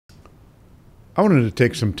I wanted to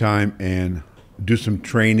take some time and do some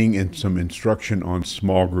training and some instruction on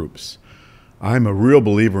small groups. I'm a real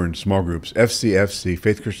believer in small groups. FCFC,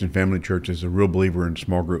 Faith Christian Family Church, is a real believer in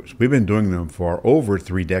small groups. We've been doing them for over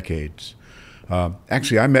 3 decades.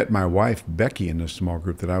 Actually, I met my wife, Becky, in a small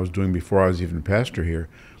group that I was doing before I was even pastor here.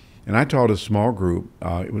 And I taught a small group.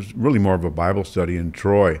 It was really more of a Bible study in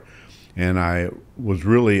Troy. And I was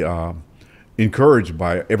really encouraged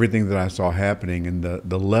by everything that I saw happening, and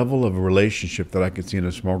the level of relationship that I could see in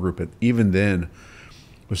a small group, even then,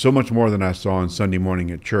 was so much more than I saw on Sunday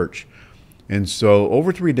morning at church. And so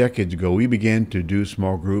over 3 decades ago, we began to do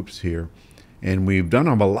small groups here. And we've done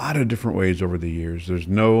them a lot of different ways over the years. There's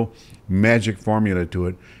no magic formula to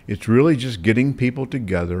it. It's really just getting people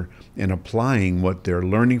together and applying what they're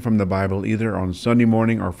learning from the Bible, either on Sunday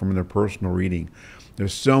morning or from their personal reading.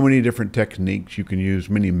 There's so many different techniques you can use,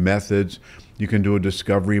 many methods. You can do a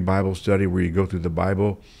discovery Bible study where you go through the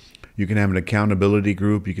Bible. You can have an accountability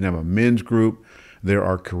group. You can have a men's group. There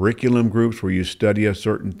are curriculum groups where you study a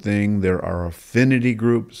certain thing. There are affinity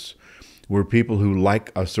groups where people who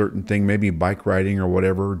like a certain thing, maybe bike riding or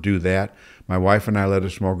whatever, do that. My wife and I led a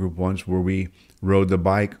small group once where we rode the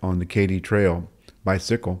bike on the Katy Trail,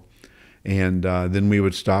 bicycle. And then we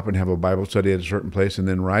would stop and have a Bible study at a certain place and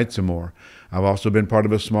then ride some more. I've also been part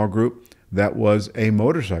of a small group that was a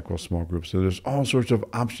motorcycle small group. So there's all sorts of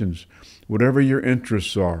options. Whatever your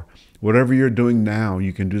interests are, whatever you're doing now,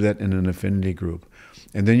 you can do that in an affinity group.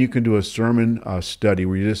 And then you can do a sermon study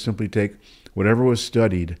where you just simply take whatever was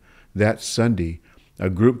studied that Sunday. A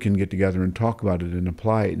group can get together and talk about it and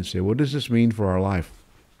apply it and say, what does this mean for our life?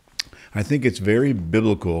 I think it's very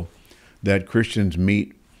biblical that Christians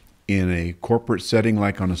meet in a corporate setting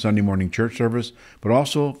like on a Sunday morning church service, but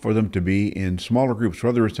also for them to be in smaller groups,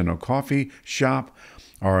 whether it's in a coffee shop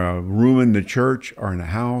or a room in the church or in a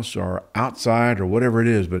house or outside or whatever it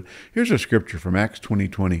is. But here's a scripture from Acts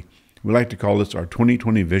 20:20. We like to call this our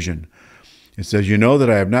 2020 vision. It says, "You know that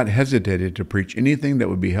I have not hesitated to preach anything that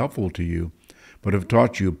would be helpful to you, but have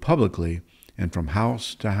taught you publicly and from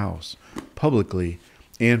house to house." Publicly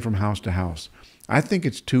and from house to house. I think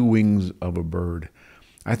it's 2 wings of a bird.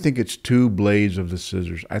 I think it's 2 blades of the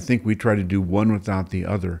scissors. I think we try to do one without the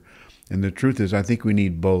other. And the truth is, I think we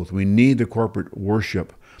need both. We need the corporate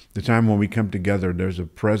worship. The time when we come together, there's a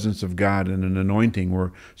presence of God and an anointing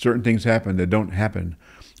where certain things happen that don't happen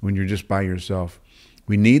when you're just by yourself.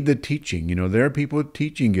 We need the teaching. You know, there are people with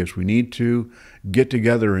teaching gifts. We need to get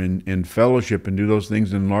together in fellowship and do those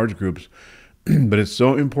things in large groups. But it's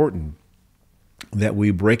so important that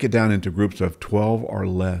we break it down into groups of 12 or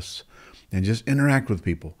less and just interact with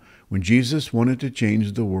people. When Jesus wanted to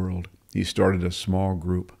change the world, he started a small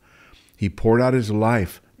group. He poured out his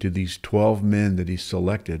life to these 12 men that he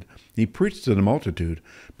selected. He preached to the multitude,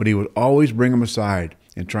 but he would always bring them aside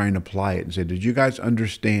and try and apply it and say, did you guys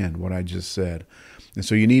understand what I just said? And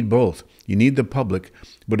so you need both. You need the public,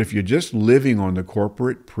 but if you're just living on the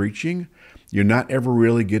corporate preaching, you're not ever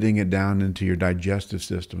really getting it down into your digestive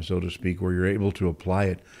system, so to speak, where you're able to apply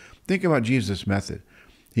it. Think about Jesus' method.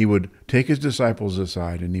 He would take his disciples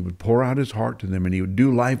aside and he would pour out his heart to them and he would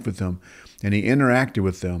do life with them and he interacted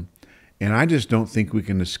with them. And I just don't think we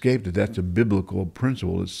can escape that that's a biblical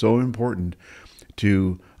principle. It's so important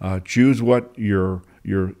to choose what your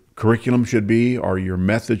curriculum should be or your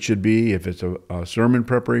method should be, if it's a sermon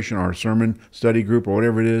preparation or a sermon study group or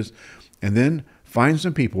whatever it is, and then find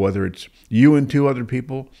some people, whether it's you and 2 other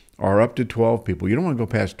people or up to 12 people. You don't want to go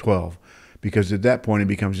past 12 because at that point it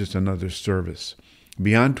becomes just another service.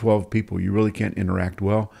 Beyond 12 people, you really can't interact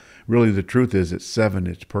well. Really, the truth is at 7,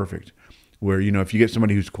 it's perfect. Where, you know, if you get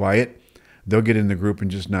somebody who's quiet, they'll get in the group and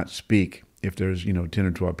just not speak if there's, 10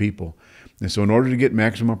 or 12 people. And so in order to get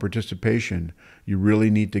maximum participation, you really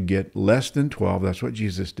need to get less than 12. That's what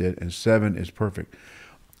Jesus did. And 7 is perfect.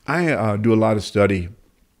 I do a lot of study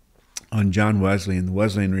on John Wesley and the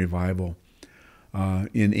Wesleyan revival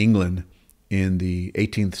in England in the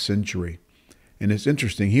 18th century. And it's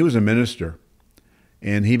interesting. He was a minister.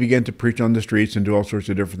 And he began to preach on the streets and do all sorts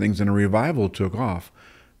of different things. And a revival took off.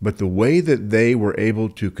 But the way that they were able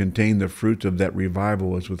to contain the fruits of that revival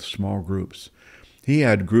was with small groups. He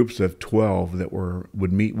had groups of 12 that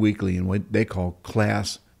would meet weekly in what they call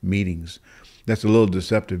class meetings. That's a little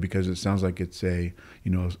deceptive because it sounds like it's a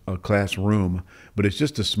classroom, but it's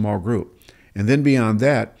just a small group. And then beyond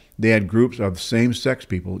that, they had groups of same-sex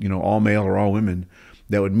people, all male or all women,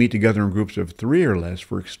 that would meet together in groups of 3 or less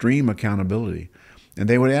for extreme accountability. And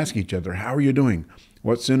they would ask each other, how are you doing?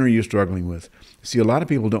 What sin are you struggling with? See, a lot of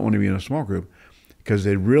people don't want to be in a small group because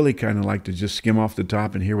they really kind of like to just skim off the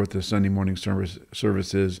top and hear what the Sunday morning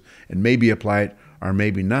service is and maybe apply it or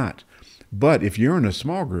maybe not. But if you're in a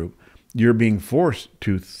small group, you're being forced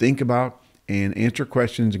to think about and answer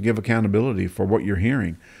questions and give accountability for what you're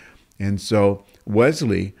hearing. And so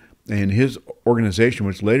Wesley and his organization,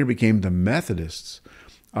 which later became the Methodists,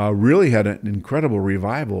 really had an incredible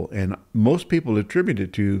revival. And most people attribute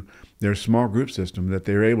it to their small group system, that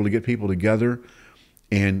they were able to get people together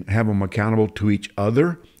and have them accountable to each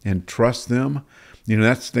other and trust them.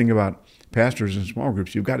 That's the thing about pastors and small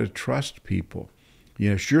groups. You've got to trust people.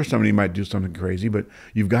 Sure, somebody might do something crazy, but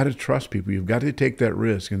you've got to trust people. You've got to take that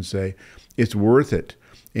risk and say, it's worth it.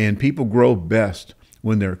 And people grow best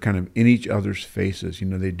when they're kind of in each other's faces.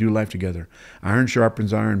 They do life together. Iron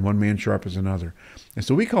sharpens iron, one man sharpens another. And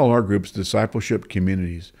so we call our groups discipleship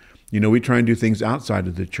communities. We try and do things outside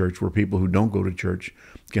of the church where people who don't go to church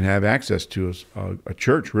can have access to a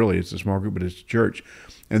church, really. It's a small group, but it's a church.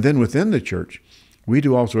 And then within the church, we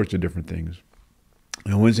do all sorts of different things.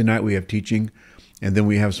 On Wednesday night, we have teaching, and then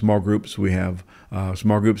we have small groups. We have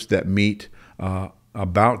small groups that meet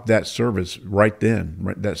about that service right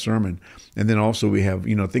then, that sermon. And then also we have,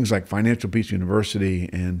 things like Financial Peace University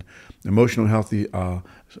and emotional healthy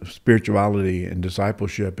spirituality and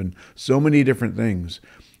discipleship and so many different things.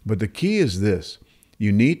 But the key is this: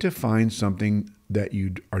 you need to find something that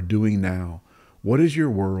you are doing now. What is your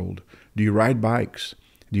world? Do you ride bikes?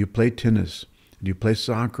 Do you play tennis? Do you play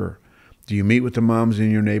soccer? Do you meet with the moms in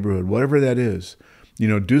your neighborhood? Whatever that is,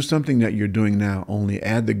 do something that you're doing now, only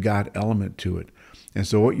add the God element to it. And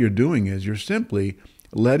so what you're doing is you're simply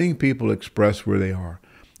letting people express where they are.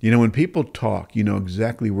 When people talk, you know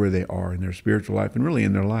exactly where they are in their spiritual life and really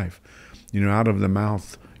in their life. Out of the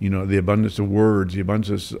mouth, the abundance of words, the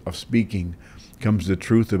abundance of speaking comes the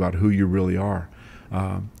truth about who you really are.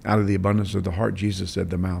 Out of the abundance of the heart, Jesus said,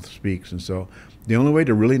 the mouth speaks. And so the only way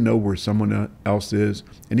to really know where someone else is,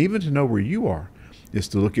 and even to know where you are, is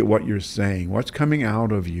to look at what you're saying, what's coming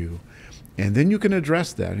out of you. And then you can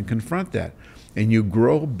address that and confront that. And you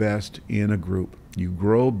grow best in a group. You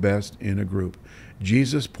grow best in a group.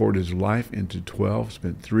 Jesus poured his life into 12,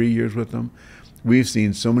 spent 3 years with them. We've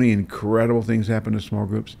seen so many incredible things happen in small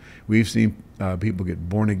groups. We've seen people get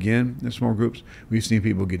born again in small groups. We've seen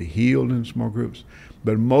people get healed in small groups.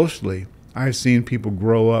 But mostly, I've seen people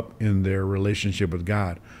grow up in their relationship with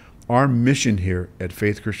God. Our mission here at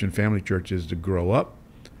Faith Christian Family Church is to grow up,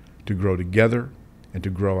 to grow together, and to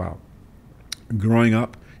grow out. Growing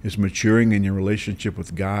up is maturing in your relationship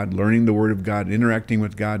with God, learning the Word of God, interacting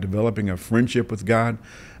with God, developing a friendship with God,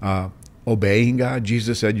 obeying God.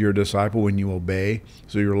 Jesus said you're a disciple when you obey.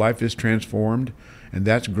 So your life is transformed, and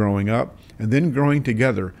that's growing up. And then growing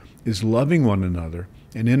together is loving one another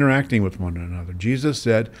and interacting with one another. Jesus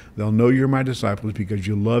said, they'll know you're my disciples because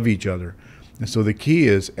you love each other. And so the key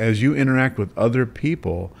is, as you interact with other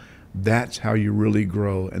people, that's how you really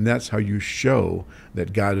grow, and that's how you show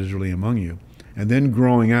that God is really among you. And then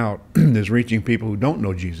growing out is reaching people who don't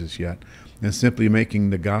know Jesus yet and simply making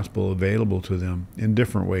the gospel available to them in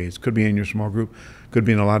different ways. Could be in your small group, could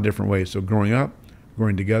be in a lot of different ways. So growing up,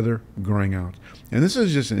 growing together, growing out. And this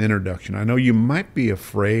is just an introduction. I know you might be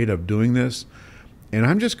afraid of doing this, and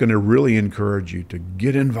I'm just going to really encourage you to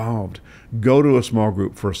get involved. Go to a small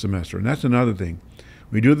group for a semester. And that's another thing.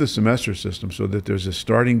 We do the semester system so that there's a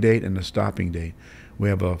starting date and a stopping date. We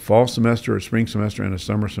have a fall semester, a spring semester, and a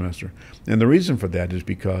summer semester. And the reason for that is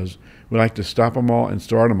because we like to stop them all and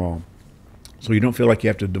start them all, so you don't feel like you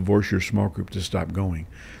have to divorce your small group to stop going.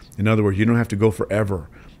 In other words, you don't have to go forever.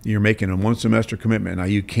 You're making a one semester commitment. Now,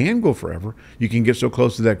 you can go forever. You can get so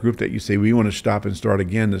close to that group that you say, we want to stop and start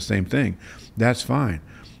again, the same thing. That's fine.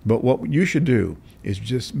 But what you should do is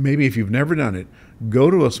just, maybe if you've never done it, go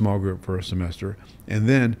to a small group for a semester. And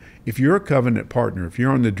then if you're a covenant partner, if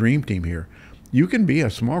you're on the dream team here, you can be a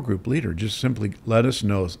small group leader. Just simply let us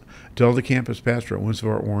know. Tell the campus pastor at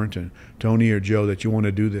Winslow Fort Warrenton, Tony or Joe, that you want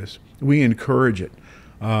to do this. We encourage it.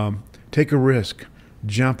 Take a risk.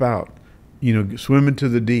 Jump out. Swim into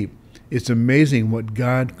the deep. It's amazing what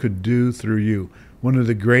God could do through you. One of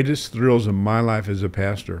the greatest thrills of my life as a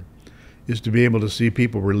pastor is to be able to see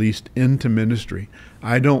people released into ministry.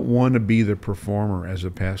 I don't want to be the performer as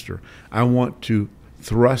a pastor. I want to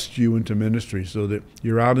thrust you into ministry so that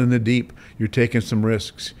you're out in the deep, you're taking some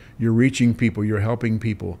risks, you're reaching people, you're helping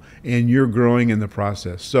people, and you're growing in the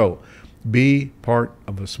process. So be part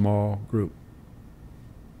of a small group.